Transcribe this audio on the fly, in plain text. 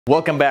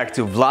Welcome back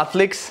to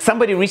Vladflix.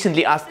 Somebody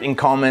recently asked in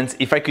comments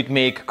if I could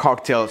make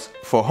cocktails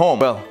for home.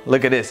 Well,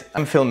 look at this.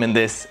 I'm filming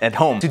this at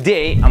home.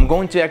 Today, I'm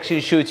going to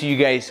actually show to you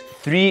guys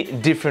 3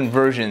 different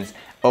versions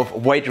of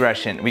White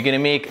Russian. We're gonna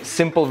make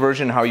simple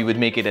version how you would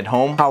make it at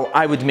home, how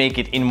I would make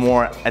it in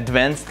more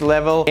advanced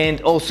level,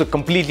 and also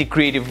completely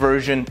creative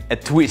version, a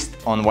twist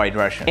on White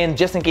Russian. And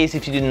just in case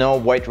if you didn't know,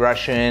 White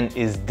Russian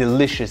is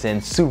delicious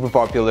and super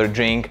popular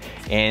drink,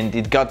 and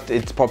it got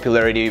its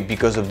popularity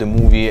because of the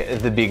movie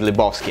The Big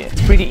Lebowski.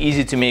 It's pretty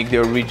easy to make the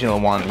original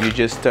one. You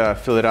just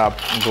fill it up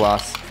in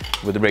glass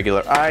with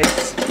regular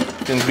ice,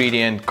 the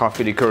ingredient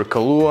coffee liqueur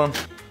Kahlua.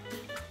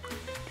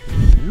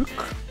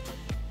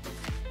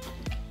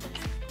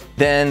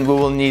 Then we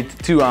will need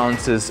 2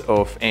 ounces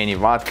of any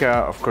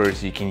vodka. Of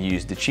course, you can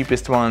use the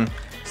cheapest one.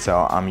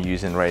 So I'm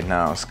using right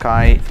now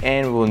Sky,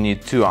 and we'll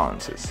need 2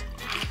 ounces.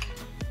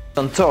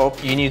 On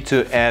top, you need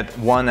to add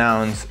 1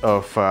 ounce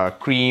of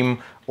cream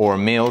or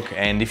milk.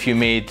 And if you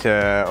made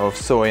of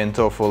soy and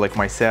tofu like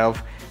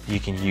myself, you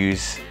can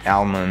use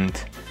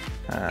almond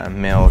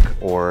milk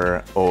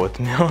or oat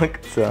milk.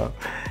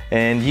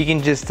 And you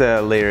can just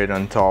layer it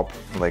on top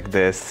like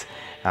this.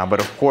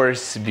 But of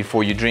course,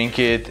 before you drink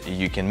it,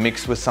 you can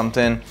mix with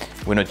something.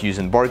 We're not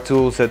using bar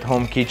tools at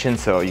home kitchen,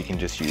 so you can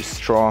just use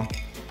straw.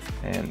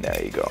 And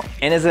there you go.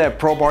 And as a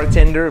pro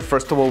bartender,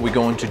 first of all, we're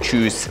going to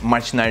choose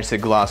much nicer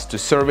glass to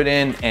serve it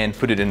in and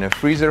put it in a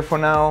freezer for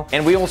now.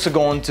 And we're also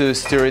going to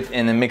stir it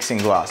in a mixing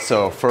glass.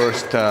 So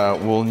first,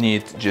 we'll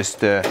need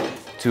just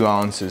 2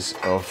 ounces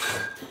of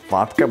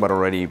vodka, but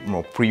already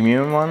more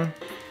premium one.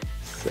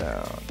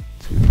 So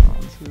 2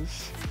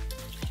 ounces.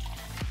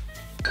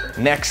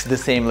 Next, the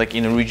same like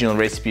in the original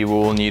recipe, we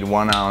will need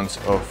 1 ounce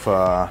of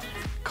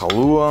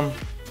Kahlua.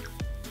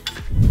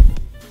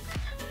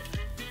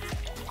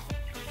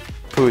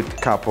 Put a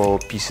couple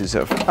pieces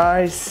of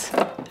ice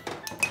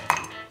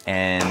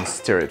and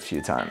stir it a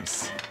few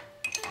times.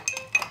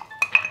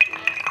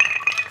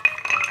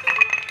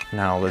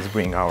 Now let's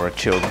bring our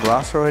chilled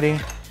glass already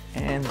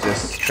and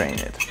just strain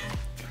it.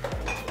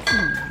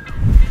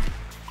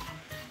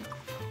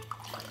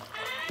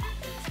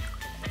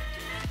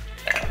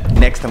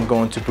 Next, I'm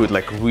going to put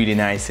like really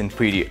nice and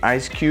pretty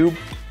ice cube.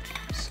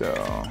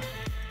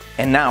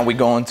 And now we're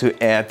going to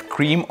add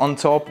cream on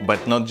top,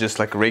 but not just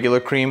like regular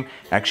cream.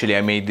 Actually,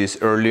 I made this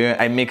earlier.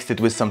 I mixed it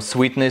with some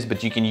sweetness,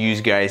 but you can use,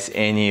 guys,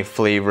 any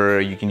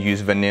flavor. You can use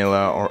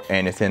vanilla or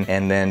anything,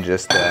 and then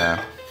just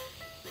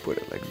put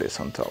it like this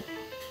on top.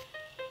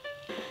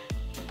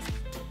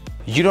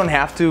 You don't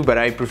have to, but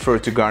I prefer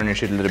to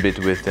garnish it a little bit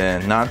with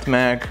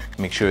nutmeg.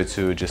 Make sure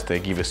to just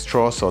give a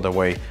straw, so that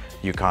way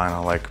you kind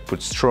of like put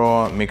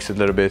straw, mix it a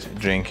little bit,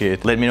 drink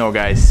it. Let me know,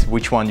 guys,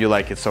 which one you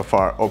like it so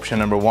far, option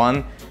number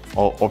 1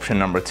 or option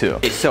number 2.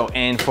 Okay, so,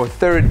 and for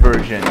third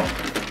version,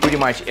 pretty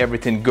much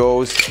everything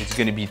goes. It's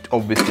gonna be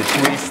obviously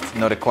a twist,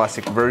 not a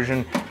classic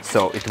version,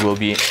 so it will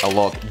be a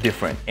lot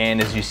different. And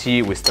as you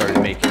see, we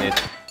started making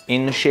it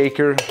in the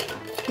shaker.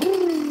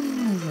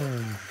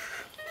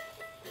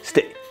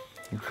 Stay.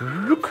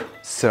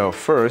 So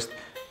first,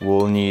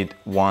 we'll need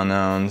 1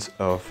 ounce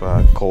of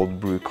cold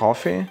brew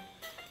coffee.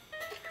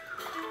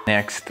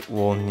 Next,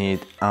 we'll need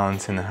 1.5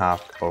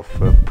 ounces of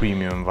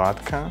premium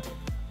vodka,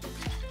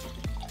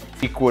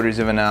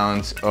 3/4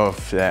 ounce of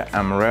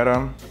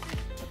amaretto.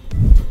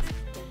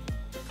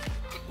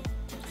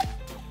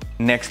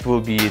 Next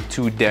will be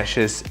 2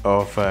 dashes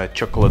of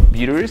chocolate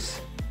bitters.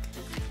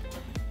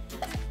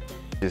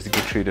 Just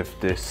get rid of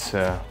this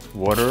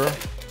water.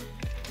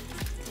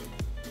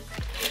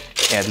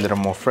 Add a little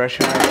more fresh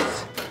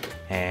ice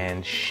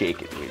and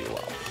shake it really well.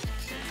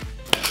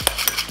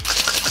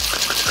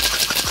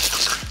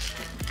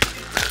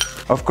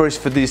 Of course,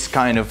 for this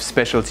kind of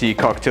specialty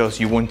cocktails,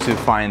 you want to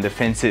find the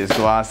fanciest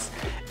glass,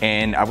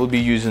 and I will be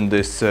using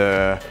this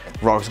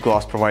rocks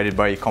glass provided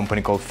by a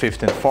company called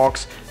Fifth &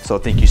 Fox. So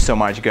thank you so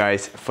much,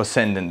 guys, for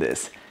sending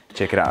this.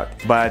 Check it out.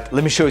 But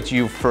let me show it to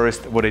you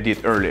first what I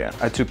did earlier.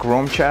 I took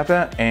rum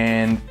chata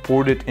and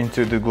poured it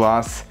into the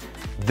glass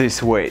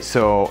this way.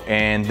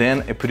 And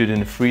then I put it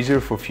in the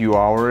freezer for a few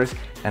hours,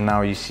 and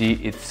now you see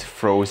it's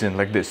frozen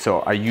like this.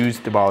 So I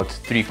used about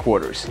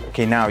 3/4.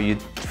 Okay, now you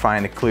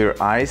find a clear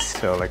ice,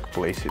 so like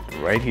place it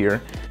right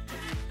here.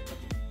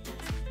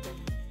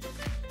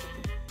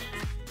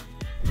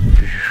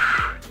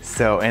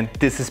 So, and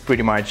this is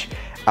pretty much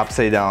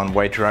upside down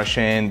White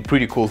Russian.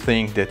 Pretty cool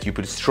thing that you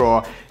put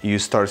straw, you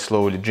start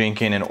slowly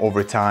drinking, and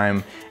over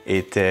time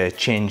it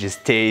changes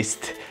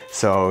taste.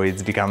 So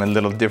it's become a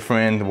little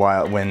different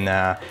when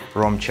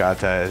rum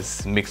chata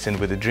is mixed in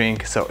with the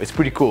drink. So it's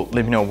pretty cool.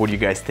 Let me know what you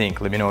guys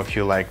think. Let me know if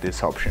you like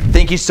this option.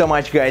 Thank you so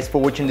much, guys,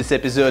 for watching this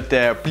episode.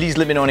 Please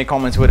let me know in the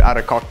comments what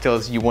other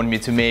cocktails you want me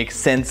to make.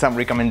 Send some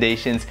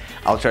recommendations.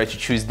 I'll try to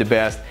choose the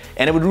best.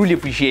 And I would really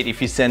appreciate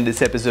if you send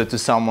this episode to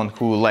someone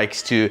who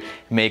likes to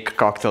make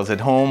cocktails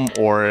at home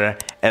or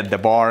at the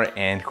bar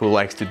and who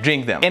likes to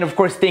drink them. And of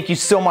course, thank you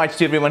so much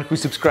to everyone who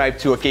subscribed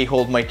to OK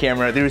Hold My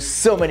Camera. There's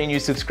so many new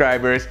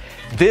subscribers.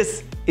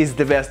 This is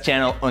the best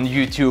channel on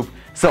YouTube.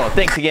 So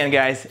thanks again,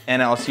 guys,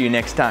 and I'll see you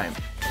next time.